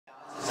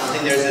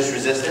something, there's this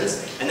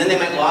resistance, and then they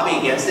might lobby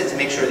against it to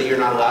make sure that you're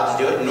not allowed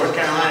to do it. In North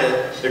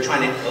Carolina, they're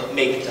trying to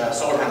make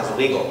solar panels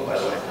illegal, by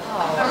the way.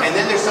 And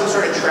then there's some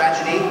sort of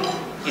tragedy,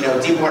 you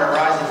know, Deepwater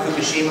Horizon,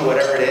 Fukushima,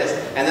 whatever it is,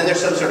 and then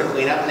there's some sort of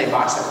cleanup, and they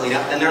botch the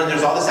cleanup, and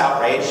there's all this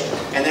outrage,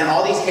 and then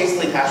all these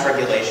hastily passed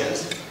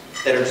regulations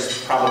that are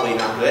just probably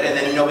not good, and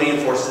then nobody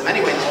enforces them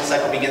anyway, and the whole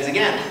cycle begins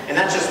again. And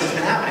that's just what's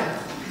been happening.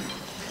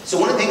 So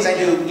one of the things I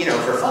do, you know,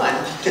 for fun,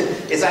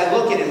 is I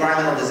look at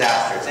environmental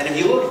disasters. And if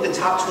you look at the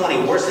top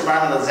 20 worst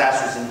environmental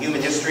disasters in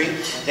human history,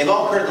 they've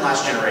all occurred in the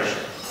last generation.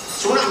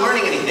 So we're not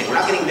learning anything, we're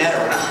not getting better,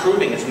 we're not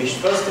improving as we're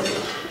supposed to be.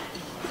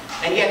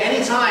 And yet,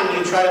 anytime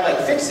you try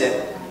to fix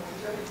it,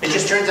 it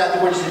just turns out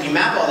that if you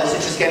map all this,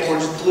 we're just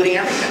polluting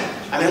everything.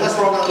 I mean, unless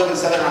we're all going to live in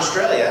southern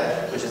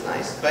Australia, which is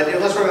nice, but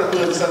unless we're going to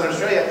live in southern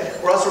Australia,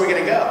 where else are we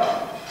going to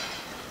go?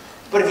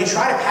 But if you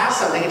try to pass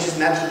something, it's just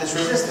met with this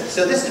resistance.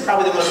 So this is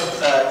probably the most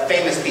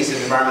famous piece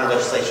of environmental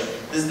legislation.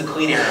 This is the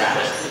Clean Air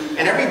Act.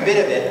 And every bit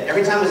of it,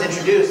 every time it was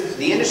introduced,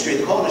 the industry,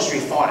 the coal industry,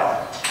 fought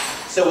it.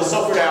 So with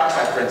sulfur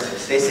dioxide, for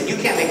instance, they said, you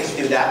can't make us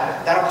do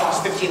that. That'll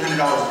cost $1,500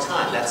 a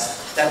ton.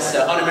 That's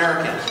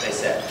un-American, they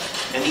said.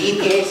 And the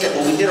EPA said,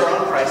 well, we did our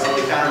own price and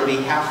we found it would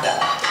be half that.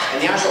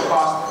 And the actual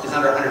cost is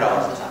under $100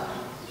 a ton.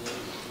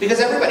 Because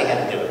everybody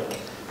had to do it.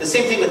 The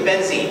same thing with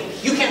benzene.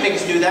 You can't make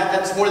us do that.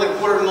 That's more than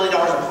 $250,000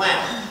 a plant.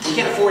 We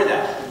can't afford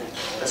that.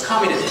 That's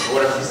communism, or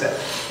whatever he said.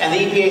 And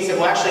the EPA said,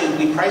 well, actually,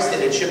 we priced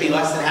it. It should be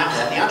less than half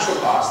that. And the actual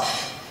cost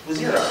was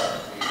zero.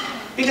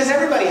 Because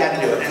everybody had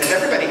to do it. And if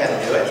everybody had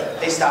to do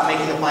it, they stopped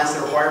making the plants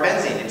that require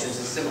benzene. It's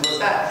just as simple as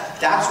that.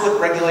 That's what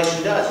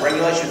regulation does.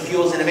 Regulation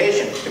fuels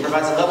innovation. It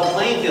provides a level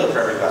playing field for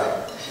everybody.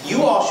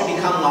 You all should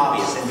become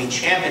lobbyists and be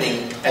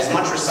championing as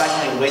much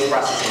recycling and waste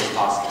processing as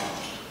possible.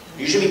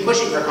 You should be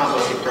pushing for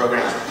composting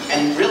programs.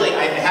 And really,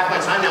 half my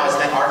time now is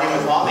spent arguing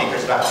with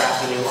lawmakers about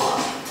crafting new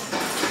laws.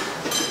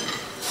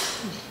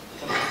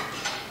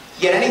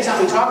 Yet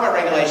anytime we talk about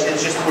regulation,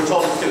 it's just we're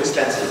told it's too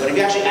expensive. But if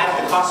you actually add up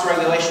the cost of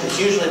regulation, it's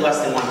usually less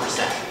than 1%.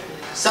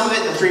 Some of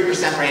it in the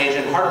 3% range,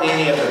 and hardly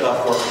any of it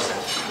above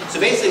 4%. So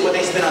basically what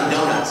they spend on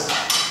donuts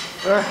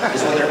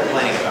is what they're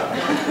complaining about.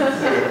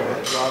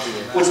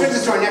 Which brings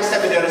us to our next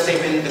step in dota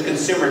saping, the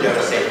consumer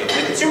dota saping.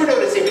 The consumer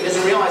dota saping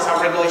doesn't realize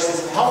how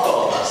regulations help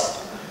all of us.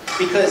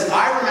 Because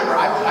I remember,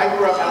 I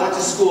grew up, I went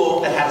to school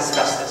that had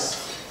asbestos.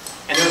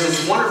 And there was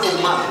this wonderful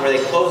month where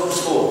they closed the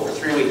school for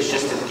 3 weeks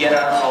just to get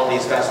out all the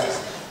asbestos.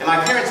 And my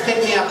parents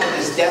picked me up at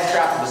this death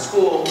trap of a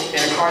school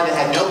in a car that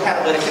had no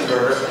catalytic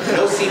converter,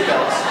 no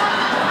seatbelts,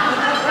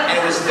 and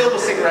it was filled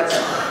with cigarettes.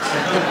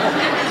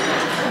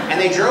 And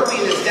they drove me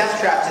in this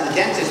death trap to the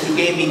dentist who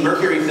gave me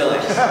mercury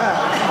fillings.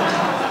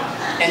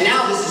 And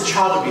now this is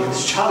child abuse.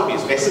 This is child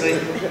abuse, basically.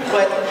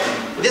 But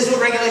this is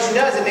what regulation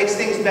does. It makes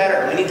things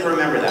better. We need to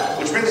remember that.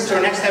 Which brings us to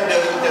our next step of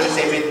dota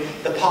saping,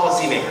 the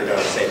policymaker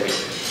dota saping.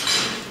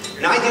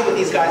 And I deal with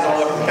these guys all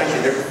over the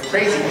country. They're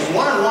crazy. Because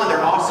one-on-one,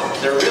 they're awesome.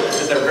 They're real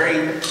because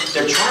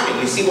they're charming.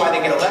 You see why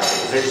they get elected.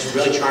 Because they're just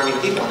really charming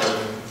people. And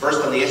they're first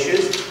on the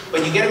issues.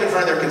 But you get them in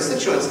front of their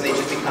constituents and they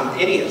just become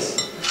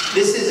idiots.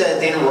 This is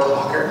Dana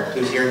Rohrabacher,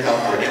 who's here in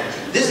California.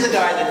 This is the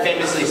guy that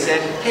famously said,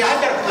 hey, I've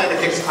got a plan to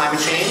fix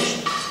climate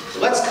change.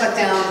 Let's cut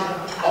down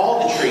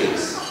all the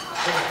trees.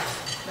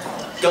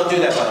 Don't do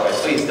that, by the way.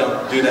 Please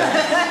don't do that.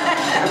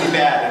 It would be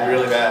bad. It would be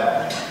really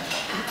bad.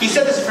 He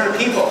said this in front of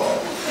people.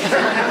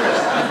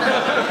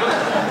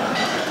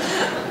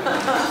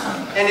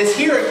 And it's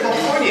here in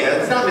California.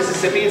 It's not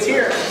Mississippi. It's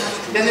here.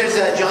 Then there's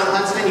John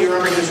Huntsman. You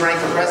remember he was running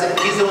for president.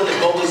 He's the one that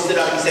boldly stood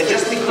up. He said,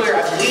 just to be clear,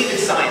 I believe in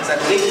science. I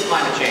believe in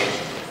climate change.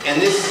 And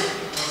this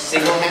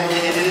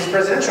single-handedly ended his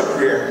presidential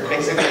career,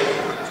 basically.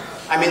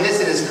 I mean,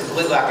 this is his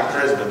complete lack of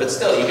charisma, but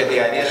still, you get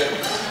the idea.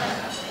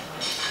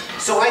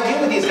 So I deal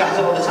with these guys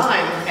all the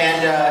time,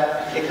 and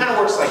it kind of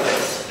works like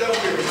this.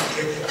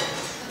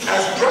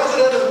 As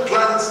president of the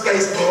Planet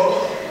Space Board,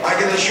 I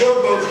can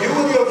assure both you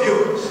and your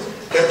viewers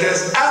that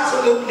there's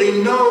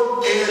absolutely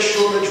no air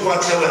shortage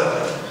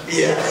whatsoever.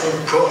 Yes,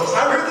 of course.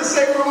 I've heard the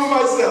same rumor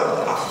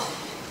myself.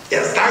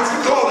 Yes, thanks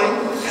for calling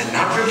and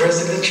not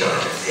reversing the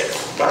charges.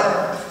 Yes,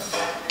 bye.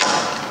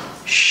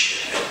 Shh.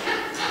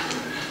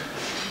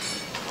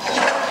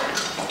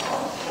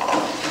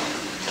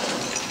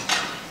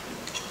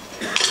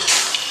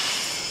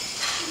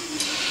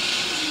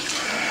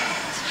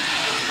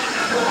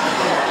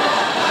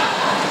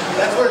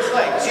 That's what it's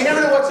like. So you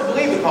never know what to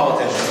believe with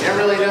politicians. You never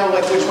really know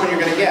which one you're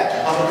going to get,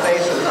 the public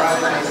face or the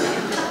private face.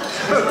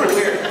 It's pretty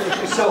weird.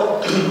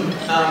 So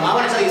I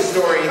want to tell you a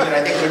story that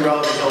I think will be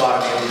relevant to a lot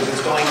of you because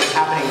it's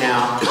happening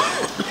now.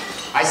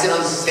 I sit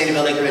on the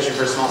Sustainability Commission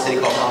for a small city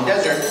called Palm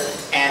Desert,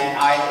 and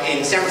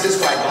in San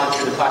Francisco I'd gone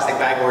through the plastic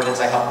bag ordinance.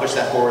 I helped push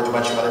that forward with a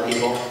bunch of other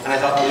people, and I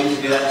thought, well, we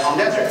could do that in Palm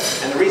Desert.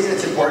 And the reason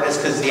it's important is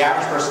because the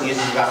average person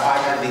uses about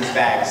 500 of these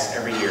bags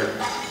every year,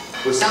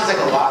 which sounds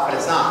like a lot, but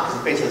it's not, because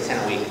it's basically 10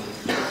 a week.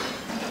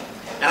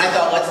 And I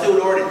thought, let's do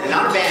an ordinance, and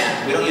not a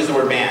ban. We don't use the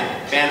word ban.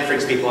 Ban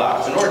freaks people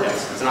out. It's an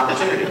ordinance. It's an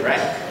opportunity, right?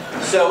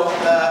 So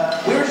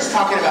we were just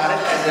talking about it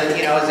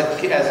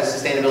as a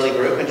sustainability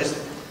group and just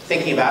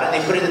thinking about it.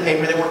 They put it in the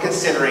paper that we're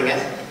considering it,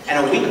 and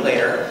a week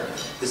later,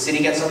 the city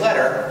gets a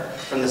letter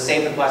from the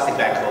Save the Plastic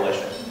Bag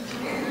Coalition.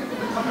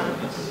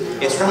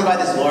 It's run by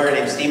this lawyer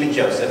named Stephen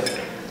Joseph,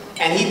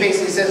 and he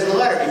basically says in the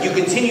letter, if you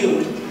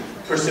continue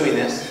pursuing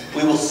this,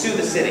 we will sue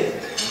the city.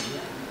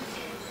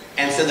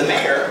 And so the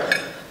mayor,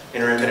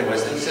 in her infinite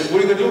wisdom, says, what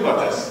are you going to do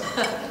about this?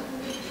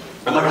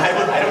 I'm like,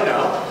 I don't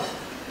know.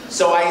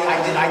 So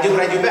I do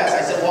what I do best.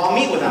 I said, well, I'll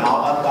meet with them.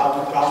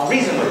 I'll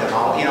reason with them.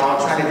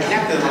 I'll try to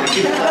connect with them on a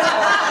human level.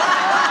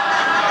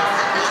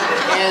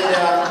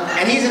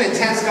 And he's an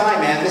intense guy,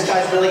 man. This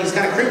guy's really, he's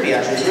kind of creepy,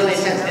 actually. He's really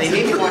intense. And he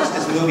made me watch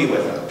this movie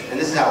with him. And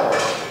this is how it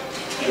works.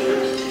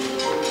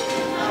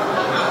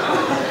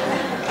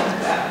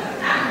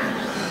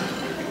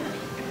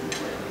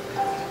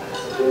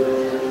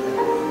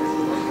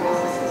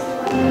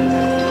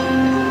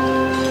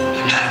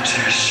 Sometimes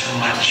there's so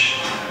much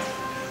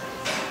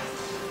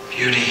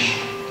beauty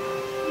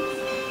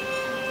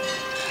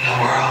in the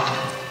world.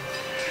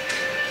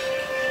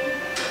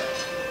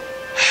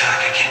 I feel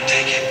like I can't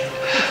take it.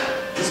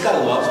 This guy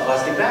loves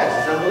plastic bags.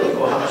 It's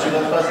unbelievable how much he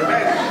loves plastic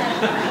bags.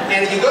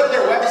 And if you go to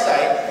their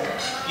website,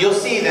 you'll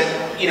see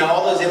that,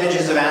 all those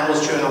images of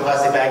animals chewing on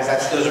plastic bags,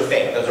 those are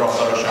fake. Those are all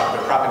Photoshopped.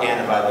 They're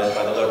propaganda by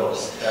the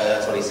liberals.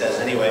 That's what he says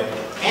anyway.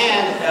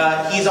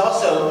 And he's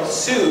also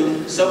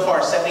sued, so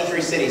far,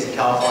 73 cities in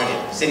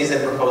California, cities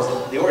that proposed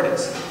the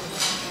ordinance.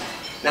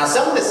 Now,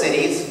 some of the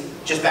cities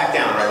just back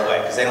down right away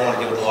because they don't want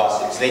to deal with the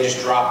lawsuits. They just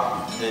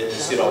drop the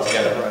suit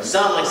altogether.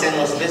 Some, like San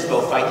Luis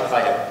Obispo, fight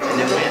it, and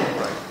then win.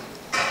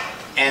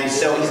 And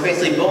so he's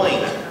basically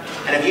bullying them.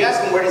 And if you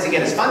ask him where does he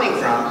get his funding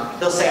from,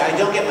 he'll say, I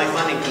don't get my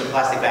funding from the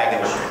plastic bag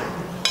industry.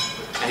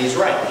 And he's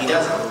right, he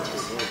doesn't.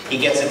 He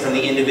gets it from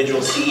the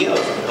individual CEOs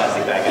of the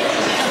plastic bag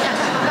industry.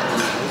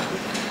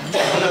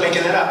 I'm not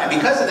making that up. And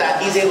because of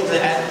that, he's able to,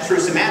 through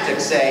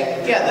semantics,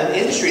 say, yeah, the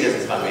industry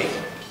doesn't fund me.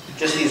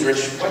 Just these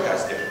rich white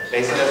guys do.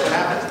 Basically, that's what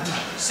happened.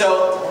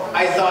 So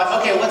I thought,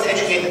 okay, let's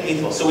educate the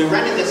people. So we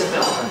rented this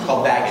film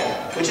called Bagging,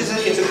 which is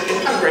it's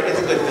kind of great. It's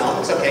a good film.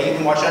 It's okay. You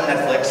can watch it on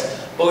Netflix.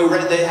 But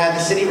they had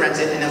the city rent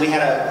it, and then we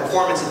had a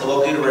performance at the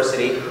local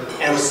university,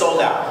 and it was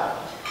sold out.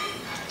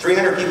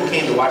 300 people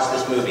came to watch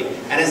this movie.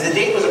 And as the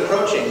date was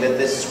approaching that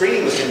this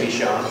screening was going to be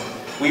shown,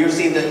 we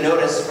received a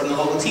notice from the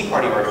local Tea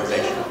Party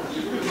organization.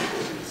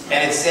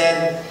 And it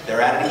said,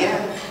 they're at it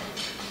again.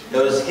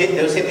 Those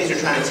hippies are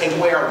trying to take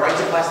away our right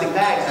to plastic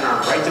bags and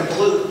our right to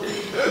pollute.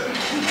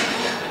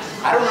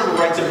 I don't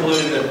remember right to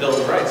pollute in the Bill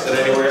of Rights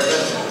anywhere,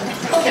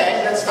 but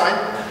okay, that's fine.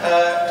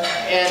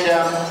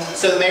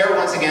 So the mayor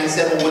once again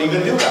said, well, what are you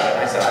going to do about it?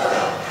 And I said, I don't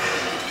know.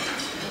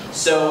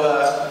 So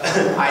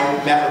I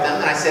met with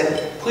them and I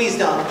said, please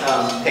don't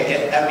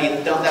picket. That'd be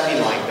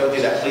annoying. Don't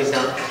do that. Please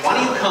don't. Why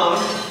don't you come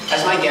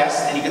as my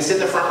guest and you can sit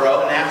in the front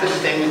row and after the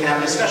thing we can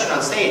have a discussion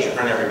on stage in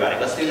front of everybody.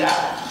 Let's do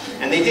that.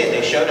 And they did.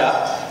 They showed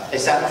up. They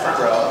sat in the front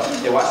row.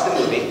 They watched the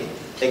movie.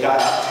 They got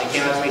up. They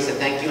came up to me,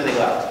 said thank you, and they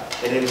left.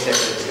 They didn't even stay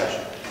for the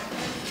discussion.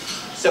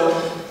 So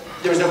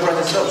there was no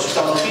protest at all. It was just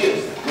all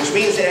confused, which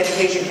means that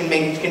education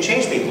can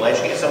change people.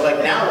 So like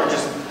now we're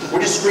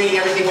just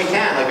screening everything we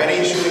can. Like any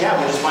issue we have,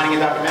 we're just finding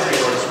a documentary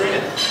or to screen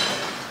it.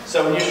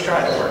 So you should try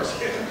it. It works.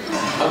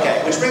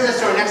 Okay, which brings us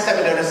to our next type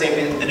of data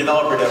sapient, the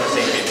developer data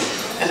sapient.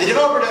 And the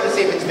developer data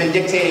sapient has been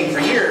dictating for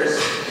years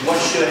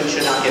what should and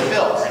should not get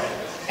built.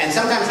 And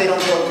sometimes they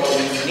don't build what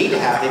we need to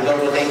have. They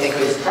build what they think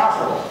is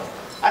profitable.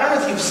 I don't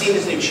know if you've seen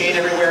this new chain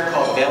everywhere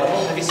called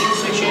Available. Have you seen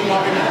this new chain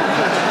walking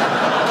around?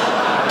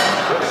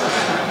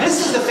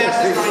 This is the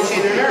fastest growing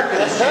chain in America,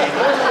 this chain.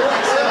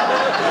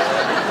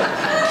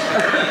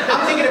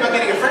 I'm thinking about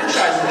getting a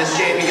franchise in this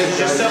chain because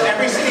just so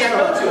every city I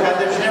go to has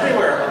there's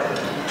everywhere.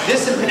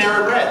 This and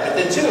Panera Bread, but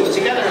the two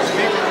together is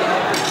amazing.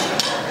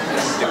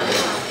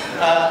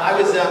 I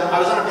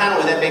was on a panel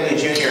with Ed Begley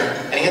Jr.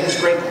 and he had this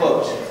great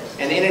quote.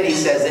 And in it he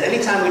says that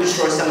anytime we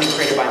destroy something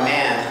created by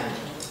man,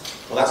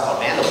 well that's called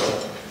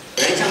vandalism.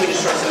 But anytime we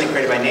destroy something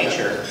created by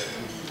nature,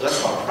 well that's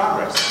called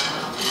progress.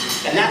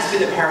 And that's been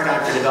the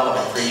paradigm for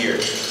development for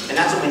years. And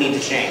that's what we need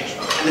to change.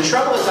 And the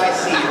trouble as I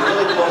see it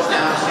really boils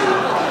down to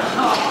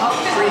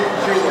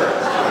three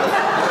words.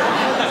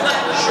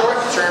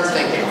 Short-term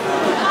thinking.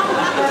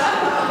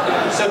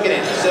 Soak it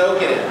in,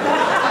 soak it in.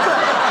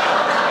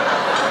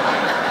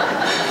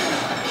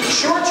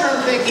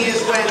 Short-term thinking is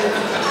when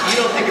you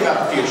don't think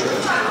about the future.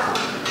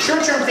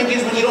 Short-term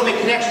thinking is when you don't make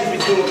connections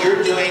between what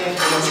you're doing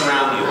and what's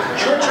around you.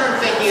 Short-term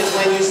thinking is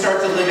when you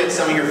start to limit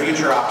some of your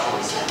future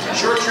options.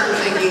 Short-term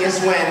thinking is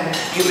when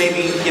you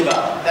maybe give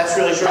up. That's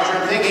really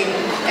short-term thinking.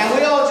 And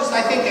we all just,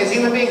 I think, as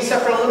human beings,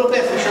 suffer a little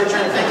bit from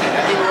short-term thinking.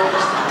 I think we're all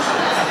just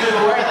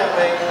aware that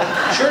way.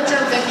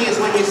 Short-term thinking is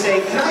when you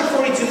say, can I have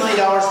 $42 million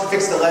to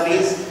fix the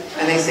levees?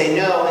 And they say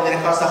no, and then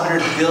it costs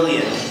 $100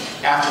 billion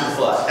after the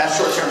flood. That's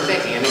short-term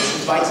thinking, and it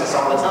just bites us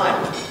all the time.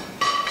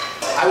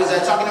 I was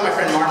talking to my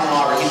friend Martin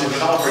Lauber. He's a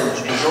developer in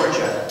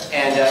Georgia,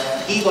 and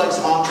he likes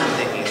long-term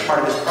thinking. It's part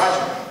of his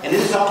project. And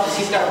in his office,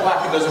 he's got a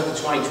plaque that goes up to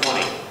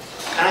 2020.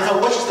 And I thought,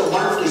 what's just a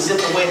wonderfully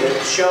simple way to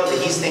show that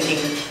he's thinking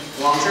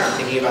long-term,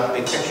 thinking about the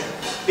big picture.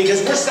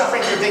 Because we're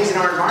suffering from things in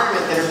our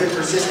environment that have been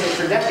persisting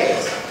for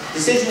decades.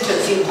 Decisions that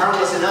seemed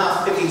harmless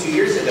enough 52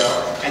 years ago,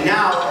 and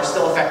now are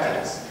still affecting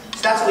us.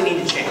 So that's what we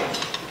need to change.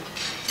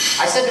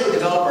 I said to a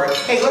developer,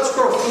 hey, let's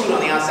grow food on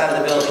the outside of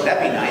the building.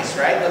 That'd be nice,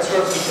 right? Let's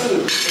grow some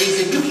food. And he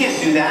said, you can't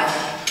do that.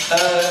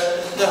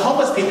 The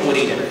homeless people would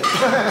eat it.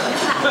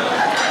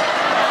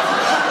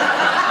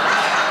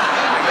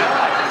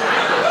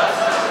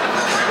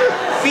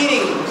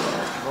 Feeding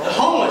the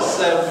homeless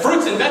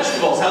fruits and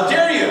vegetables, how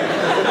dare you?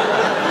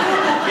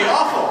 It'd be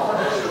awful.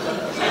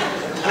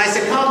 And I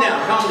said, calm down,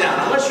 calm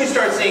down. Unless you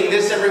start seeing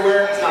this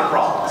everywhere, it's not a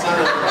problem. It's not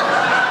really a problem.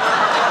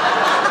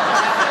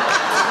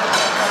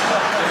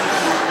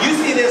 You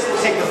see this,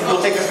 we'll take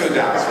the food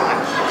down, it's fine.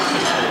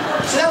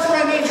 So that's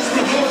what I mean, just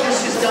we deal with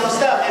this just dumb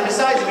stuff. And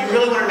besides, if you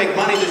really want to make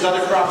money, there's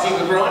other crops you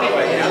can grow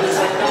anyway, you know? There's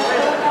like, don't worry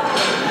about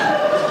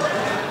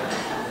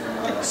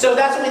it. So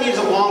that's what we need is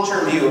a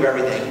long-term view of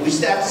everything. We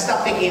just have to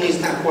stop thinking in these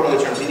kind of quarterly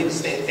terms. We need to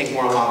think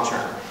more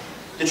long-term.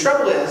 The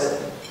trouble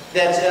is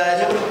that,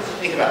 nobody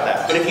think about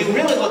that, but if you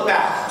really look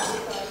back,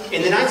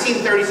 in the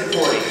 1930s and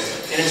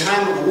 40s, in a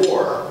time of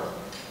war,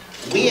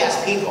 we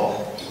asked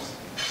people,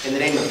 in the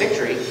name of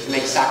victory, to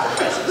make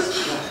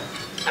sacrifices.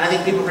 And I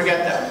think people forget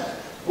that.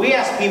 We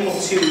asked people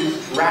to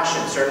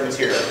ration certain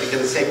materials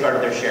because it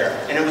safeguarded their share.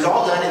 And it was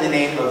all done in the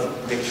name of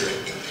victory.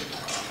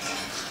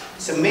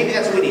 So maybe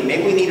that's what we need.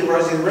 Maybe we need a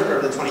Rosie the Riveter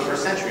of the 21st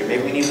century.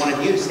 Maybe we need one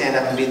of you to stand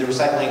up and be the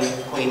recycling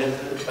queen of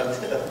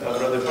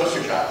the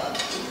poster child.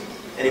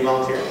 Any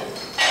volunteers?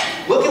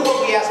 Look at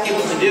what we asked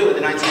people to do in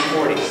the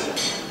 1940s.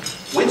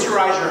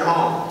 Winterize your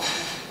home.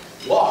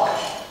 Walk.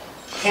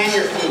 Can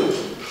your food.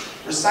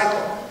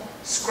 Recycle.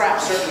 Scrap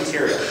certain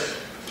materials.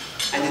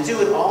 And to do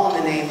it all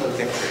in the name of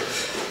victory.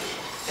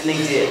 And they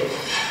did.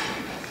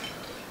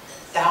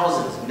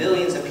 Thousands,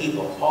 millions of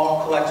people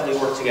all collectively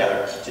worked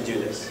together to do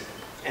this.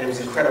 And it was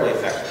incredibly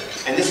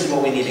effective. And this is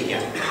what we need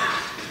again.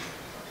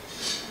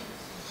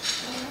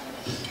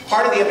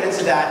 Part of the evidence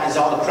of that is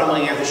all the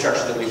crumbling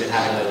infrastructure that we've been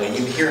having lately. And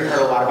you've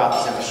heard a lot about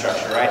this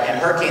infrastructure, right? And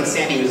Hurricane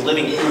Sandy was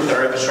living proof that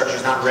our infrastructure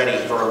is not ready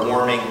for a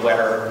warming,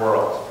 wetter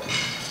world.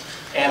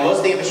 And most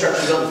of the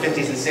infrastructure was built in the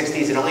 50s and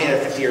 60s. It only had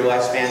a 50-year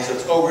lifespan, so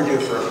it's overdue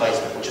for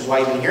replacement, which is why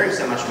you've been hearing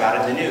so much about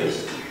it in the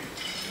news.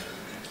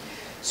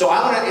 So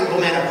I want to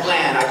implement a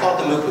plan. I call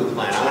it the MUPU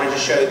plan. I want to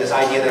just show you this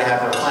idea that I have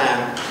for a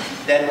plan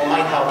that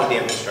might help with the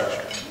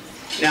infrastructure.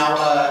 Now,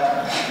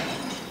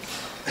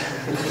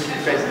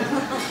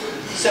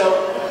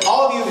 so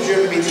all of you have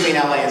driven between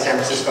LA and San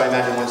Francisco, I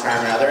imagine, one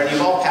time or another, and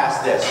you've all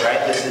passed this,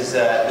 right? This is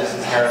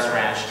Harris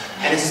Ranch.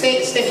 And it's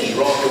stinky. You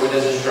roll up your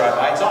windows as you drive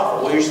by. It's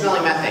awful. Well, you're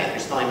smelling methane. You're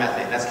smelling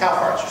methane. That's cow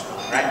farts you're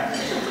smelling, right?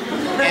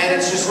 And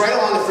it's just right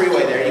along the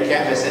freeway there. You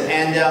can't miss it.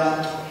 And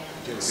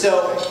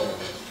so,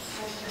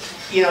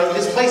 you know,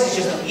 this place is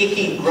just an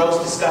icky, gross,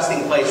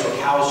 disgusting place where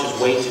cows just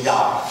wait to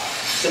die.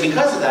 So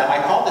because of that,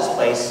 I call this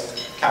place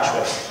Couch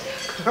Waste.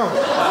 That's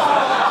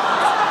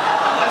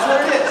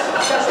what it is.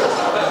 Couch Waste.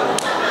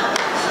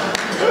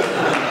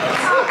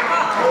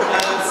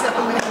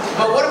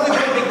 But what if we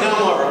put a big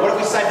dome over it? What if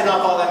we siphon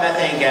off all that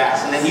methane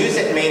gas and then use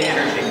it and made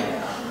energy?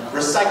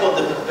 Recycled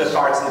the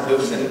farts and the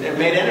poops and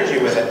made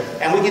energy with it.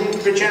 And we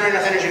could generate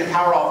enough energy to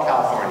power all of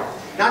California.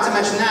 Not to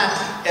mention that,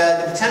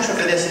 the potential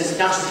for this is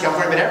not just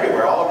California, but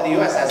everywhere. All over the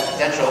U.S. has the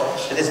potential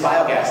for this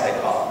biogas, they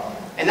call it.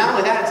 And not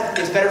only that,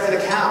 it's better for the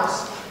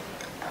cows.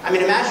 I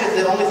mean, imagine if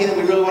the only thing that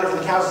we really wanted for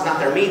the cows is not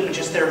their meat, but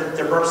just their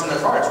burps and their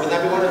farts. Wouldn't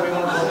that be one that we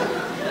want to do?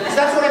 So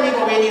that's what I mean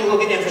by we need to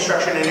look at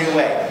infrastructure in a new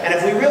way. And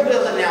if we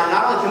rebuild it now,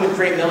 not only can we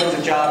create millions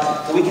of jobs,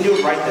 but we can do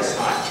it right this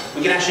time.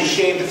 We can actually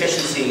shave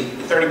efficiency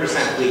 30%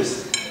 at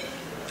least.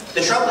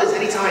 The trouble is,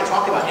 anytime I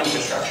talk about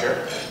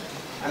infrastructure,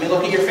 I mean,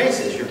 look at your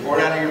faces. You're bored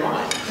out of your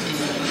mind.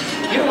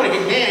 You don't want to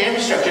get, man,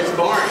 infrastructure, it's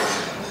boring.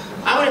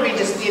 I want to be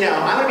just, you know,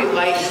 I want to be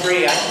light and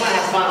free. I just want to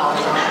have fun all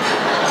the time.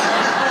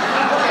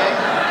 Okay,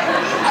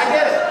 I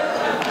get it.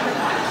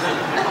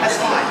 That's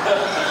fine.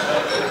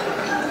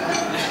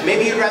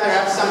 Maybe you'd rather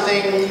have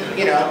something,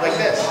 you know, like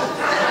this.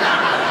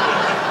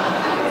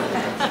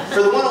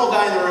 For the one old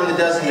guy in the room that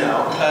doesn't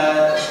know,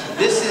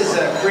 this is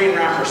a Korean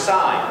rapper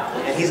Psy,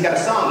 and he's got a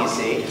song, you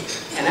see.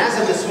 And as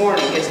of this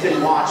morning, it's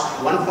been watched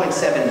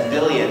 1.7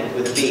 billion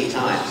with a B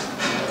times.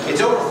 It's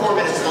over 4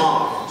 minutes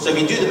long. So if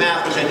you do the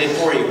math, which I did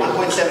for you,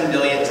 1.7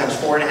 billion times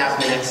 4.5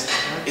 minutes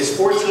is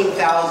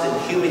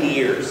 14,000 human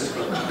years.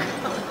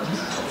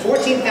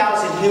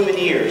 14,000 human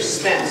years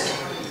spent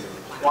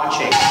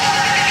watching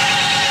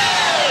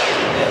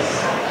this.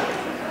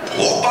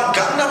 Oppa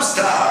Gangnam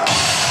Style.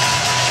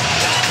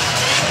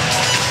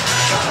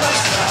 Gangnam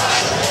Style.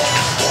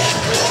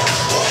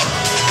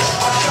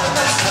 Oppa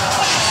Gangnam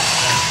Style.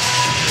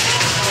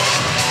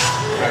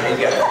 All right, you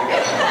got it. You got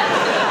it.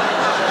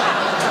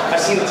 I've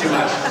seen it too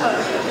much.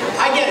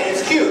 I get it.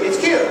 It's cute. It's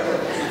cute.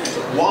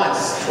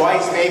 Once,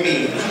 twice,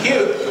 maybe. It's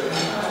cute.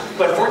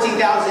 But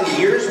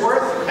 14,000 years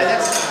worth? And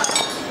that's...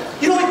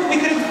 You know, we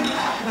could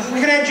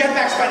have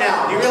jetpacks by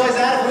now. Do you realize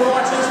that? If we were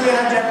watching this, we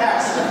would have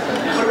jetpacks.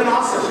 It would have been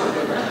awesome.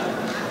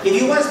 If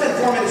you want to spend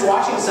 4 minutes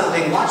watching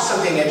something, watch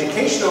something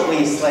educational at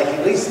least. Like,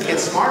 at least get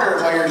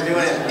smarter while you're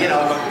doing it. You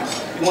know,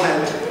 you want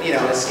to, you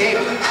know, escape.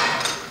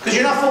 Because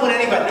you're not fooling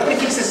anybody. Nobody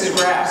thinks this is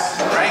grass,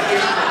 right?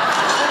 You're not,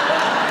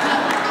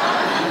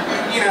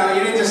 you know,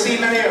 you didn't deceive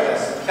many of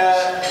us.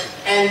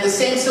 And the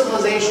same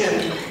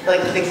civilization,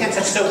 like they can't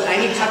touch soap. I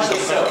need to touch the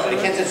soap, but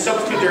they can't touch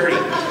soap's too dirty.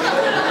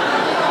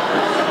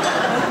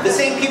 The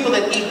same people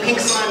that eat pink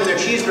slime in their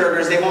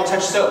cheeseburgers, they won't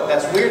touch soap.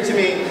 That's weird to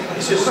me.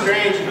 It's just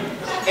strange.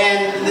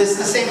 And this is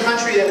the same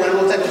country that when it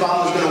looked like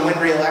Obama was going to win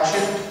re-election,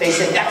 they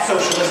said, that's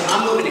socialism,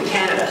 I'm moving to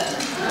Canada.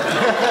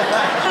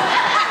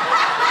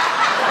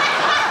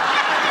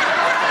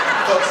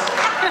 Folks,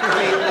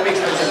 let me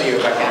explain something to you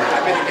if I can.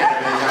 I've been to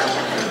Canada many times.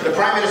 The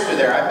Prime Minister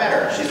there, I've met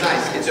her. She's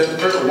nice. It's a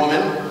first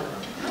woman,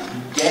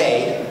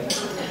 gay,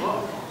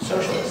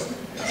 socialist.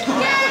 That's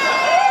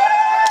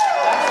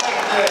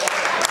like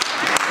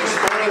the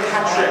sporting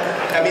hat trick.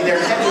 I mean, they're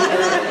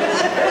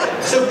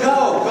so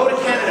go to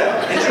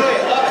Canada. Enjoy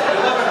it, love it. We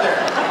love it there.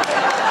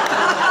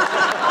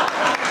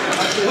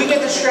 We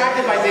get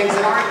distracted by things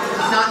that aren't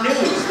not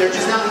news. They're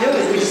just not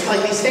news. We just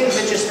like these things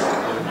that just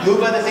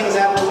move other things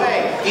out of the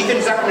way. Ethan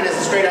Zuckerman has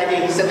this great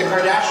idea. He said the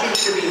Kardashians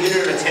should be a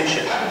unit of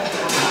attention.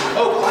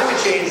 Oh, climate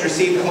change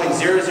received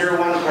 0.001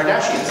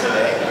 Kardashians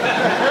today.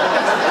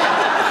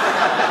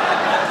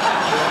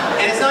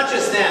 And it's not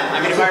just them.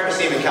 I mean, if I ever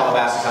see him in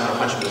Calabasas, I'm going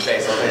to punch him in the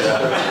face. I'll tell you that.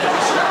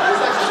 It's not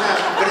just them.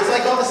 But it's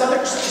like all this other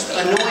just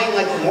annoying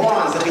like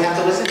morons that we have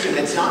to listen to.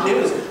 It's not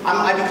news.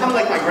 I become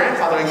like my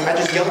grandfather. I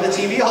just yell at the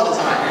TV all the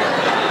time.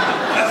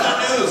 That's not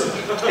news.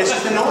 It's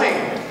just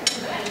annoying.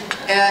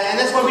 And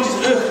that's why we just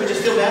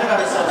feel bad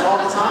about ourselves all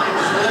the time.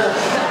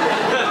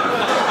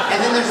 And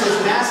then there's this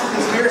massive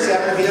conspiracy,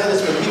 I don't know if you know this,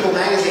 with People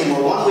magazine,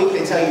 where one week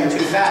they tell you you're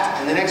too fat,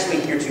 and the next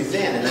week you're too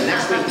thin, and the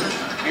next week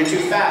you're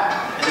too fat,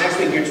 and the next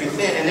week you're too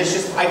thin. And there's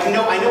just, I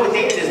know what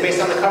date it is based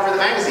on the cover of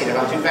the magazine, if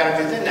I'm too fat or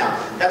too thin now.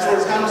 That's what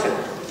it's come to.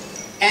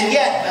 And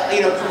yet,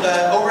 you know,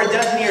 over a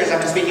dozen years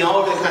I've been speaking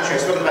all over the country.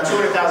 I've spoken to about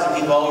 200,000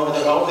 people all over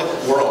the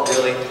world,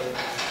 really.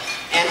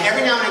 And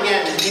every now and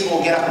again, people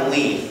will get up and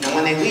leave. And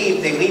when they leave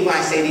when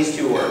I say these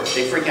two words.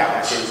 They freak out when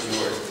I say these two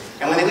words.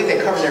 And when they leave,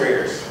 they cover their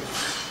ears.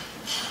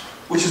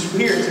 Which is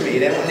weird to me.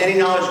 They don't want any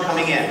knowledge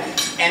coming in.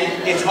 And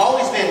it's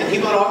always been, the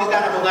people that have always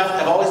gotten up and left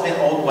have always been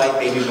old white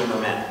baby boomer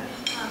men.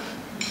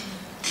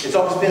 It's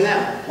always been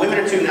them. Women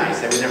are too nice.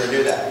 They would never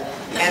do that.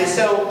 And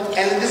so,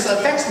 and this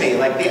affects me.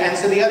 And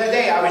so the other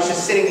day, I was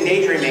just sitting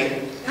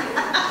daydreaming,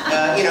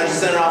 you know,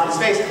 just in an office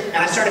space,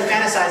 and I started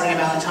fantasizing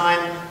about the time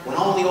when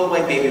all the old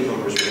white baby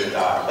boomers were going to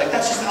die. Like,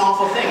 that's just an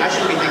awful thing. I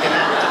shouldn't be thinking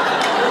that.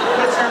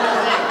 What a terrible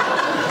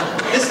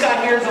thing. This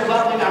guy here is a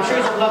lovely man. I'm sure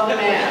he's a lovely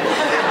man.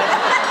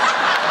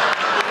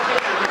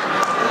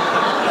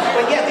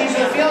 But yet, these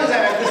are the feelings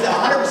I have, because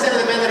 100% of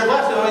the men that have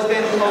left have always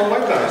been old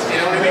white guys. You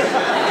know what I mean?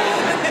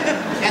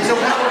 And so,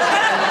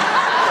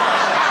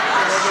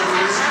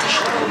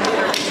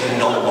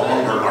 no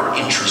longer are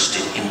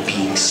interested in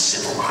being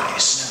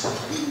civilized.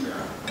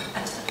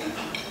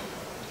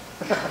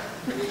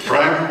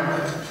 Prime,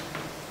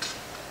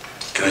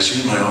 can I see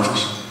you in my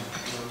office?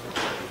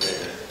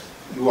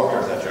 you walk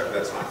towards that truck,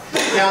 that's fine.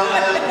 Now,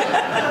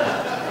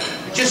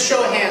 just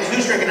show of hands,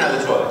 who's drinking out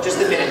of the toilet? Just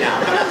admit it now.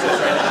 Come out to us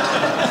right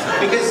now.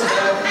 Because,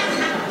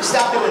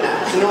 stop doing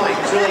that. It's annoying.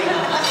 It's really,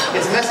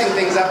 it's messing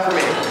things up for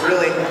me,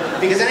 really.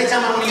 Because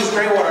anytime I want to use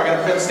gray water, I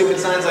gotta put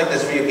stupid signs like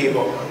this for you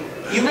people.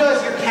 You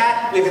realize your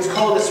cat, if it's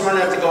cold, is smart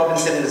enough to go up and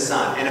sit in the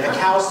sun. And if a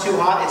cow's too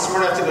hot, it's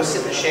smart enough to go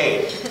sit in the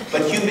shade.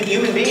 But human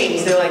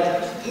beings, they're like,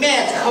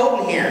 man, it's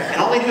cold in here. And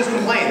all they do is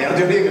complain. They don't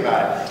do anything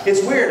about it. It's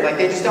weird. Like,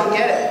 they just don't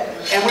get it.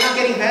 And we're not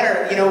getting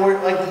better. You know,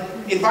 we're like,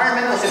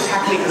 environmentalists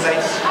attack me because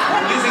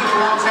I'm using the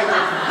wrong type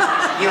of,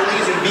 you know,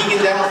 I'm using vegan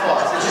dental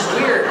floss. It's just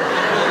weird.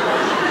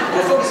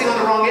 We're focusing on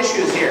the wrong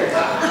issues here.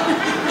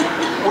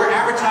 We're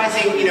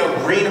advertising, you know,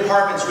 green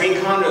apartments,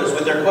 green condos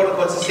with their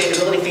quote-unquote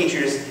sustainability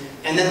features,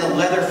 and then the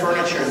leather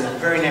furniture in the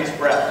very next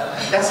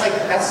breath. That's like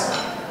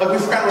we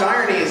forgot what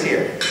irony is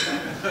here.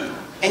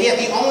 And yet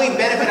the only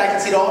benefit I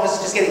can see to all of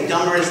us just getting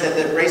dumber is that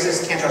the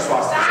racists can't draw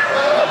swastikas.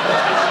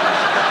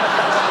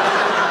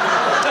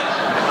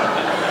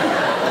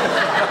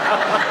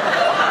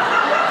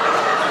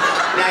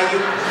 Now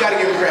you gotta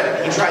give him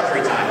credit. He tried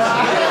 3 times.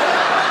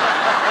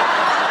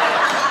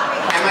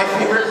 And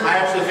my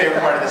absolute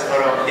favorite part of this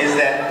photo is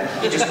that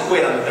he just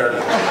quit on the 3rd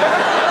one.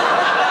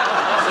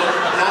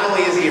 Not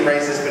only is he a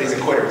racist, but he's a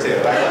quitter too.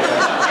 It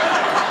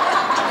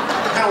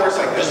kind of works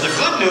like this. Because the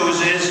good news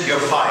is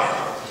you're fired.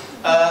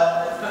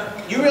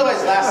 You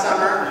realize last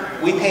summer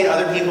we paid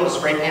other people to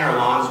spray paint our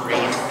lawns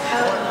green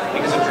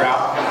because of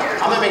drought?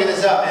 I'm not making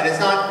this up, and it's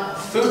not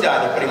food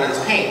dye they're putting on,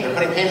 it's paint. They're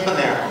putting paint on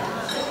there.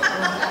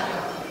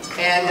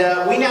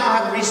 And we now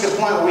have reached a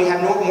point where we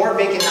have more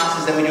vacant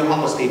houses than we do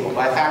homeless people,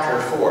 by a factor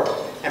of 4.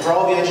 And for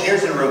all of you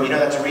engineers in the room, you know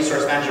that's a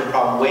resource management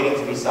problem waiting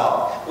to be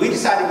solved. We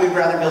decided we'd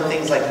rather build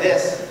things like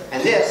this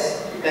and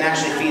this than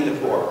actually feed the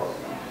poor.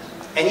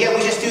 And yet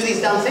we just do these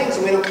dumb things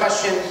and we don't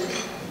question,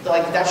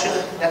 like,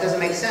 that doesn't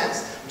make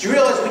sense. Do you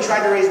realize we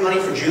tried to raise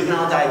money for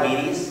juvenile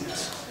diabetes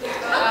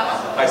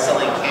by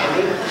selling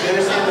candy? Do you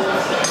understand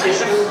the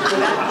issue with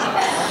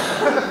that?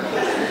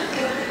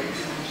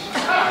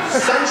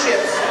 Sun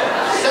chips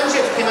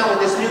came out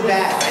with this new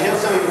bag. I know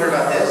some of you heard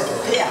about this.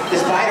 Yeah.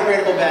 This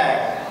biodegradable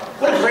bag.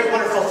 What a great,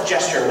 wonderful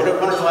gesture. What a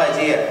wonderful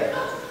idea.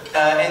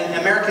 And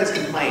Americans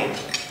complain.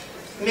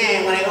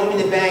 Man, when I open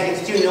the bag,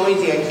 it's too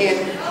noisy. I can't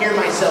hear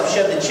myself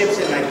shove the chips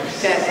in my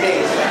fat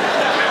face.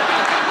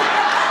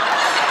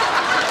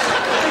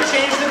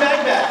 Change the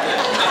bag back.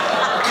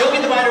 You'll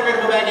get the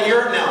biodegradable bag in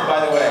Europe now, by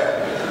the way.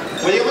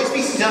 We're the only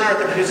species on Earth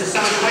that produces so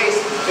much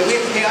waste that we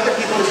have to pay other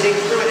people to dig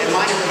through it and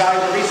mine it for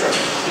valuable resources.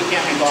 We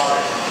can't be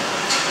bothered.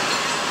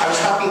 I was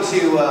talking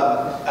to,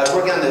 I was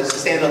working on the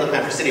sustainability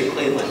plan for the city of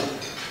Cleveland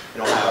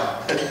in Ohio.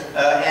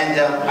 And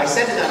I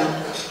said to them,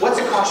 what's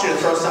it cost you to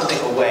throw something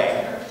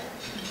away?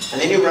 And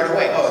they knew right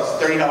away, oh,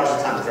 it's $30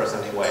 a ton to throw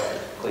something away for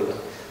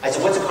Cleveland. I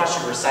said, what's it cost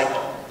you to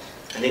recycle?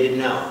 And they didn't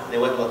know. And they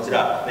went and looked it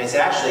up. And they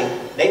said, actually,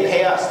 they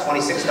pay us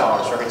 $26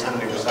 for every ton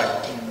we recycle.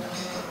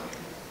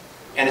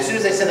 And as soon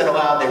as they said that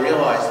aloud, they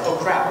realized, oh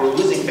crap, we're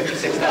losing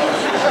 $56.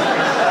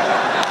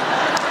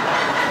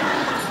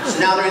 So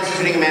now they're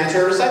instituting a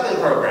mandatory recycling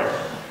program.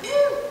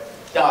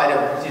 No, I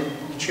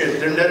don't cheer.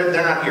 They're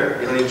not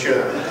here. You don't need to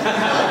cheer them.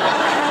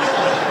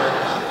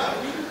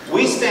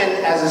 We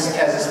spend, as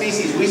a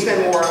species, we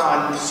spend more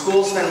on,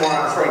 schools spend more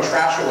on throwing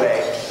trash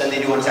away than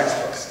they do on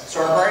textbooks.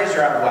 So our priorities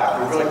are out of whack.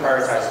 We've really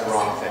prioritized the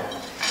wrong thing.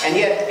 And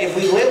yet, if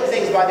we live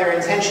things by their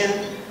intention,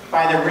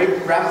 by their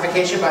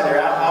ramification, by their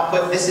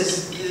output,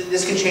 this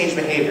can change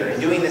behavior. And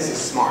doing this is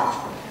smart.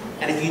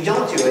 And if you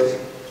don't do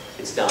it,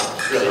 it's dumb.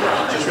 It's really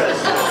dumb. Just really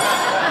smart.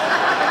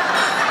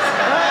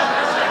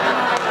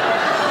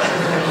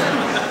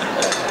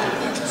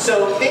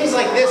 So things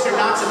like this are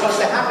not supposed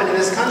to happen in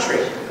this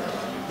country.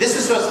 This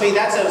is supposed to be,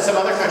 that's some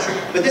other country,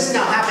 but this is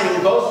now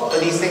happening, both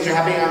of these things are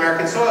happening on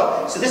American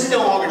soil. So this is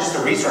no longer just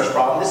a resource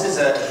problem, this is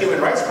a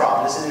human rights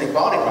problem, this is an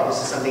equality problem,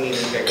 this is something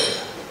even bigger.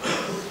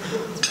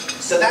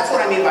 So that's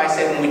what I mean by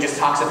saying when we just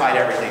toxified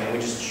everything, and we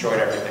just destroyed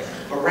everything.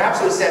 But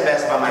perhaps it was said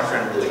best by my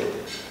friend Louis.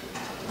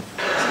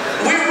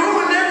 We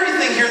ruined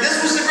everything here.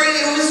 This was the great,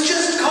 it was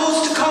just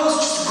coast to coast,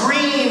 just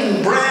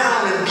green,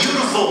 brown, and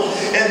beautiful.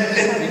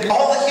 And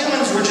all the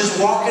humans were just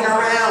walking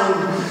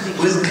around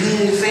with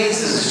painted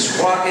faces,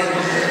 just walking,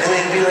 and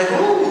they'd be like,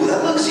 ooh,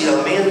 that looks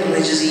yummy, and then they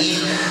just eat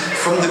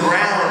from the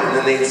ground, and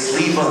then they'd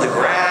sleep on the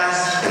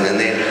grass, and then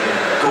they'd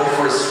go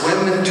for a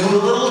swim and do a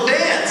little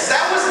dance.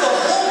 That was the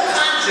whole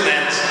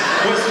continent,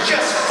 was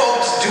just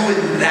folks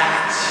doing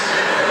that.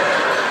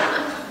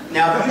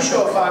 Now, if you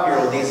show a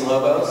 5-year-old these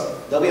logos,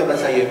 they'll be able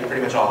to tell you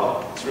pretty much all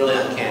of them. It's really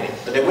uncanny.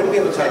 But they wouldn't be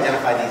able to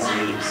identify these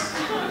leaves.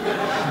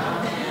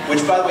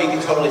 Which, by the way, you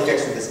can totally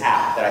fix with this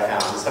app that I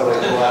found. It's totally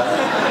cool app.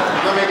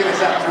 I'm not making this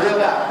up. It's a real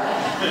app.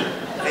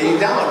 And you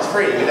can download it. It's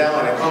free. You can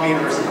download it. Columbia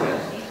University.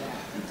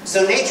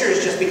 So nature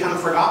has just become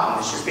forgotten.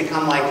 It's just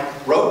become like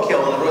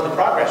roadkill on the road to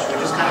progress.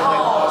 We're just kind of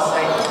like, oh,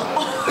 say,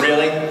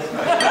 really?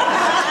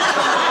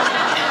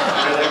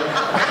 Really?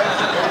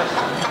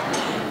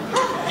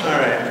 All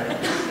right.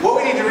 What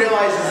we need to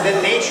realize is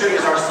that nature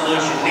is our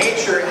solution.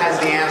 Nature has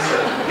the answer.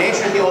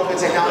 Nature is the ultimate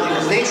technology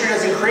because nature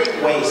doesn't create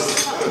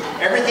waste.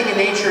 Everything in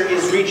nature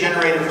is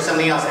regenerated for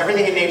something else.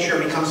 Everything in nature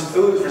becomes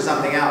food for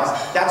something else.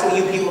 That's what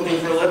you people do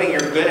for a living.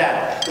 You're good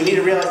at it. We need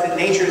to realize that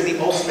nature is the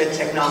ultimate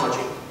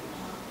technology.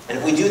 And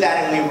if we do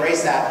that and we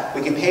embrace that,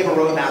 we can pave a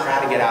roadmap for how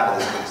to get out of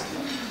this mess.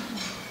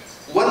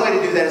 One way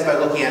to do that is by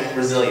looking at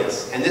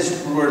resilience. And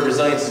this word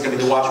resilience is going to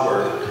be the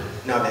watchword,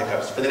 no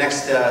hiccups, for the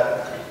next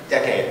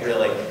decade,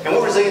 really. And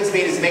what resilience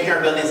means is making our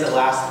buildings that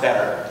last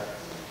better.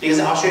 Because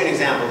I'll show you an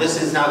example.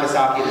 This is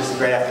Nagasaki, this is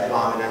right after the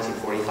bomb in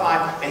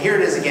 1945, and here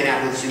it is again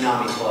after the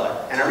tsunami flood.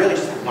 And I really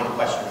just have one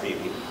question for you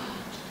people.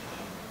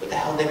 What the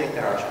hell did they make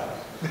that arch out of?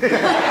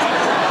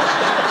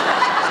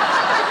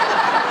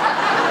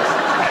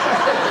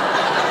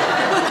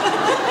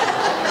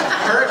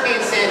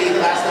 Hurricane Sandy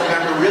last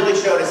November really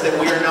showed us that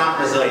we are not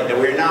resilient, that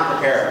we are not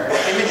prepared.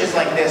 Images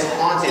like this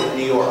haunted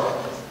New York,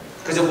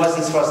 because it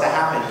wasn't supposed to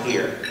happen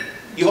here.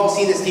 You've all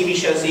seen this TV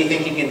show, So You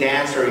Think You Can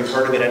Dance, or you've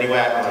heard of it anyway,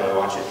 I don't really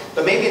watch it.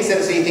 But maybe instead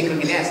of So You Think You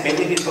Can Dance,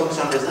 maybe we need to focus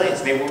on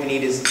resilience. Maybe what we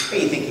need is,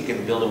 hey, you think you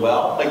can build a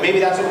well? Like maybe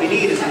that's what we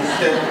need, is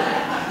to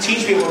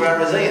teach people about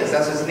resilience.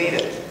 That's what's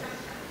needed.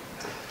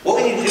 What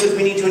we need to do is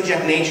we need to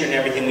inject nature in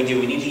everything we do.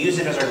 We need to use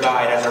it as our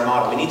guide, as our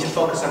model. We need to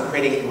focus on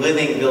creating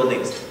living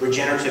buildings,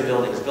 regenerative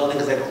buildings,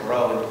 buildings that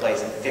grow in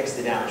place and fix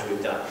the damage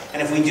we've done.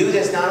 And if we do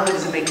this, not only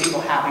does it make people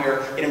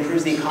happier, it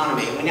improves the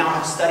economy. And we now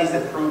have studies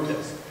that prove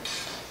this.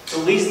 So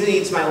leads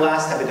to my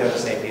last Homo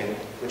sapien,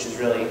 which is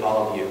really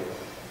all of you,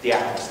 the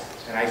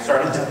activists. And I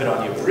started to dump it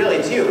on you, but really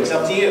it's you, it's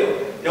up to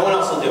you. No one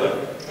else will do it.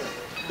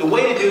 The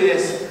way to do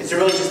this is to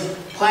really just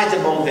plant a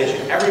bold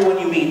vision. Everyone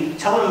you meet,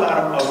 tell them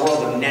about a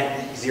world of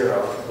net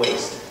zero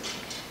waste.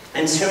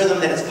 And show them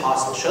that it's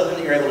possible. Show them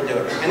that you're able to do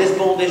it. And this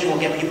bold vision will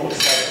get people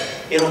excited.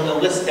 It'll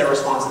elicit their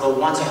response. They'll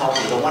want to help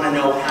you. They'll want to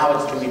know how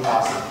it can be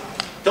possible.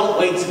 Don't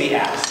wait to be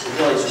asked. It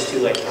really is just too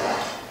late for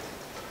that.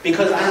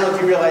 Because I don't know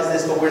if you realize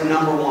this, but we're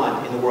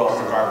 #1 in the world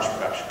for garbage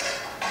production.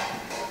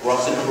 We're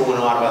also #1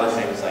 in a lot of other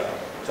things like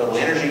total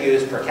energy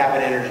use, per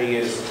capita energy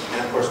use,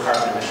 and of course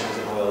carbon emissions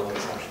and oil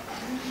consumption.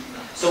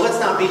 So let's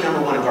not be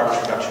 #1 in garbage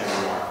production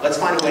anymore. let's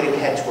find a way to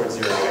head towards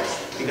zero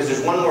waste. Because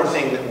there's one more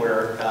thing that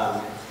we're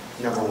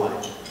number one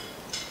in.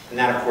 And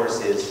that, of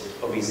course, is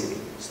obesity.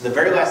 So the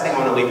very last thing I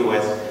want to leave you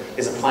with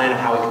is a plan of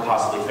how we could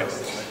possibly fix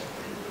this.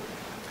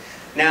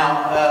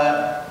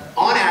 Now,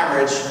 on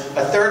average,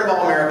 a third of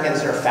all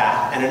Americans are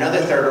fat, and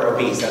another third are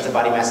obese. That's a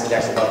body mass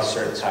index above a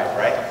certain type,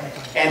 right?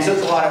 And so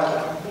it's a lot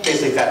of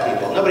basically fat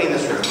people. Nobody in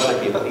this room, other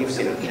people, you've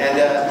seen them.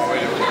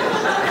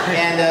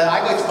 And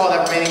I like to call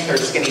that remaining third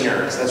skinny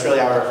nerds. That's really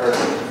how I refer to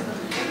them.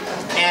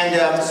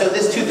 And so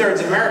this 2/3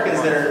 of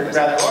Americans that are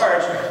rather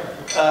large,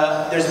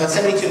 there's about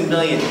 72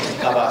 million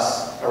of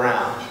us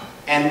around.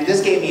 And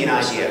this gave me an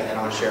idea that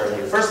I want to share with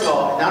you. First of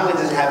all, not only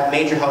does it have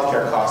major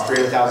healthcare costs,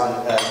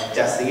 300,000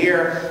 deaths a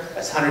year,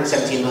 that's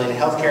 117 million in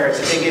healthcare, it's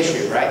a big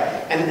issue, right?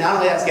 And not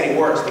only that's getting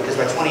worse, because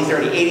by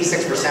 2030,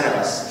 86% of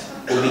us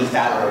will be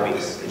fat or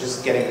obese. It's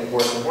just getting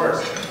worse and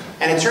worse.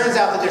 And it turns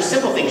out that there's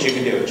simple things you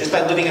can do. Just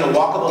by living in a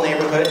walkable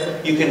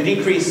neighborhood, you can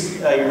decrease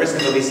your risk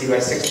of obesity by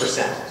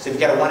 6%. So if you've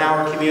got a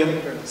 1-hour commute,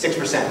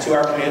 6%,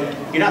 2-hour commute,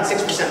 you're not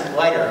 6%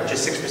 lighter,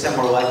 just 6%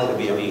 more likely to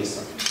be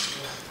obese.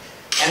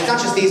 And it's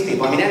not just these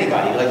people, I mean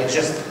anybody, like it's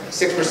just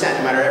 6%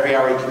 no matter every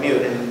hour you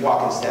commute and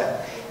walk instead.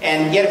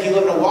 And yet if you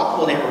live in a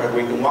walkable neighborhood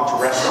where you can walk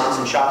to restaurants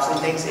and shops and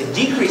things, it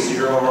decreases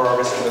your overall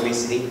risk of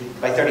obesity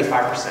by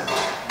 35%.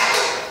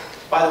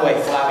 By the way,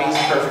 Flappy is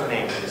a perfect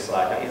name for this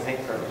slide, don't you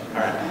think? Perfect.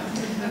 All right.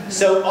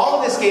 So all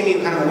of this gave me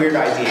kind of a weird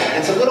idea. And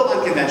it's a little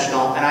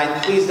unconventional,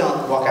 and please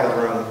don't walk out of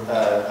the room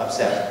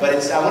upset. But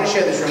I want to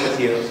share this room with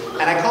you.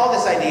 And I call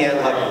this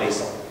idea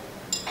lipodiesel.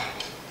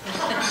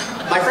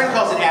 My friend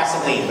calls it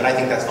gasoline, but I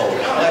think that's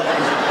vulgar.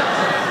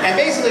 And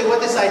basically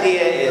what this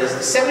idea is,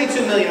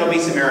 72 million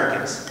obese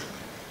Americans.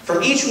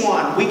 From each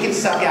one, we can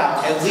suck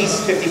out at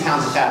least 50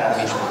 pounds of fat out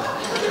of each one.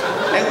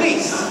 At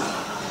least.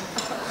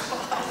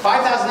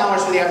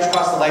 $5,000 for the average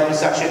cost of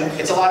liposuction.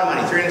 It's a lot of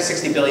money,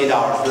 $360 billion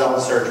for all the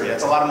surgery.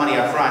 That's a lot of money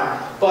up front.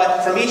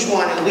 But from each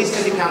one, at least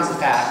 50 pounds of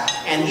fat.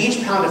 And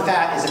each pound of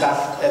fat is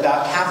about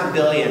 500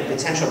 million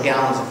potential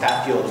gallons of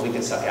fat fuel that we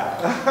can suck out.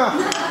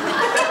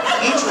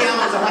 Each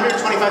gallon is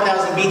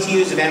 125,000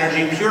 BTUs of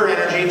energy,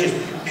 just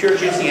pure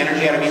juicy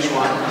energy out of each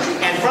one.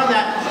 And from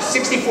that,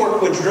 64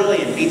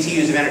 quadrillion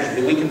BTUs of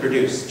energy that we can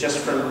produce just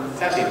from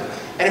fat people.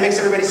 And it makes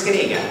everybody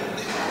skinny again.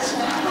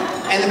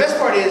 And the best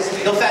part is,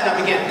 they'll fatten up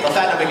again. They'll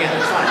fatten up again.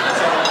 It's fine.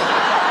 So,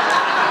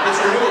 it's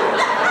renewable.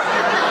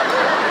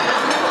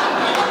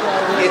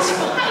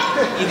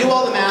 You do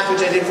all the math,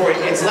 which I did for you.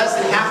 It's less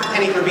than half a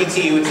penny per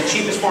BTU. It's the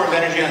cheapest form of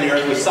energy on the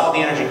earth. We solved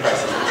the energy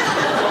crisis.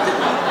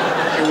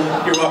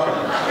 You're welcome.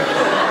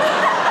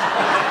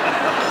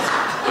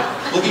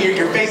 Look at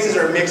your faces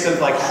are a mix of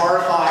like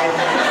horrified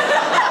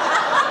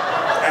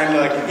and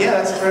like, yeah,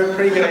 that's a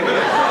pretty good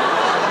idea.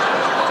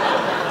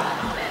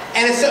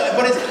 And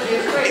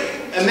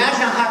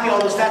imagine how happy all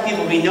those fat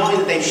people will be knowing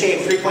that they've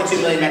shaved 3.2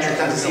 million metric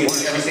tons of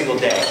CO2 every single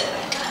day.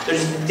 They're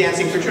just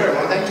dancing for joy,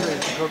 won't they?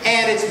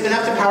 And it's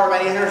enough to power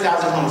about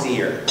 800,000 homes a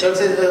year. So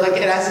it's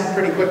like it adds up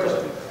pretty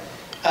quickly.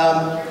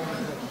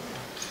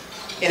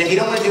 And if you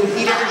don't want to do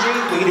heat energy,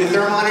 we can do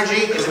thermal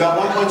energy. It's about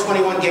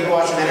 1.21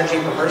 gigawatts of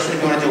energy per person.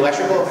 If you want to do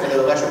electrical, for the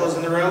electricals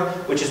in the room,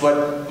 which is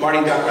what Marty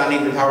and Dr. Brown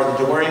need to power the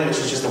DeLorean, which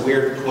is just a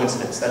weird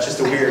coincidence. That's just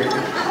a weird, I don't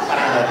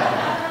know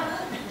that.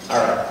 All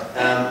right.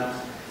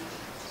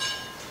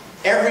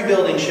 Every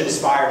building should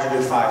aspire to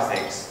do 5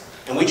 things.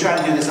 And we try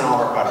to do this on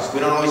all of our projects. We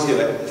don't always do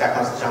it. In fact,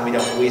 most of the time we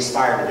don't, but we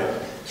aspire to do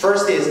it.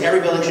 First is, every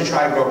building should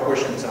try to grow a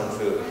portion of its own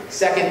food.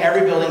 Second,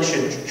 every building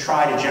should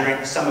try to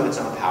generate some of its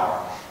own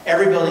power.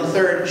 Every building,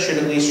 third, should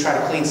at least try to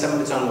clean some of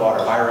its own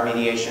water,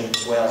 bioremediation,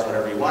 swales,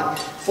 whatever you want.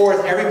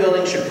 Fourth, every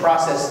building should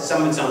process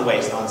some of its own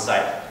waste on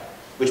site,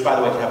 which, by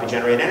the way, can help you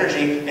generate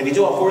energy. And if you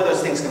do all 4 of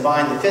those things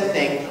combined, the 5th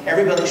thing,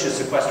 every building should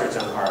sequester its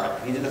own carbon.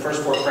 If you do the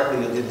first 4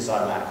 correctly, you'll do this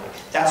automatically.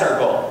 That's our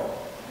goal.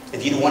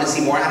 If you want to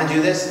see more how to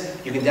do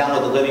this, you can download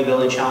the Living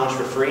Building Challenge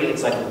for free.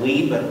 It's like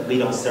LEED, but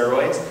LEED on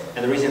steroids.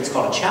 And the reason it's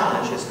called a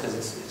challenge is because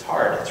it's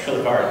hard. It's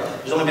really hard.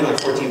 There's only been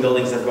like 14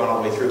 buildings that have gone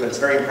all the way through, but it's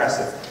very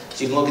impressive.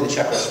 So you can look at the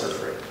checklist for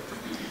free.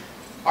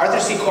 Arthur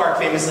C. Clarke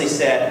famously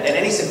said that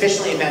any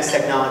sufficiently advanced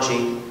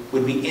technology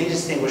would be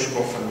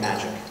indistinguishable from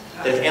magic.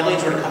 That if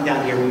aliens were to come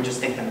down here, we would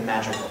just think them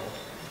magical.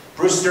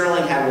 Bruce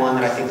Sterling had one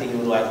that I think that you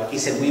would like. He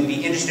said, we'd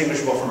be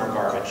indistinguishable from our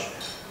garbage.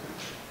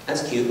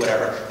 That's cute,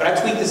 whatever. But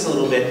I tweaked this a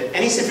little bit.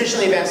 Any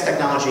sufficiently advanced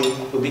technology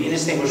would be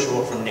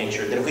indistinguishable from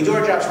nature. That if we do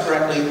our jobs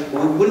correctly,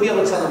 we wouldn't be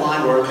able to tell the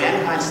line where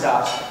mankind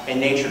stops and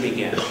nature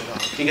begins.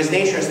 Because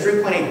nature has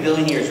 3.8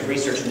 billion years of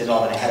research and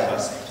development ahead of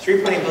us.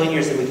 3.8 billion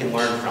years that we can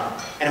learn from.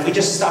 And if we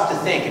just stop to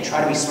think and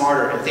try to be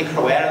smarter and think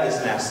our way out of this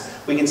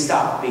mess, we can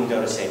stop being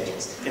dodo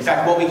sapiens. In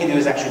fact, what we can do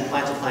is actually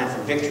plant a plan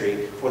for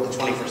victory for what the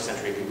 21st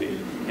century could be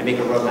and make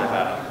a roadmap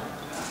out of it.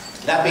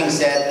 That being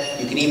said,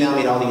 you can email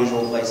me at all the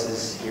usual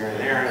places here and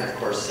there, and of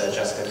course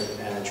Jessica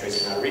and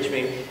Tracy know how to reach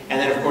me. And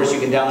then of course you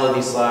can download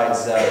these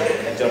slides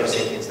at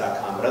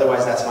dodosapiens.com. But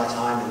otherwise, that's my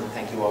time, and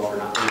thank you all for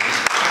not leaving.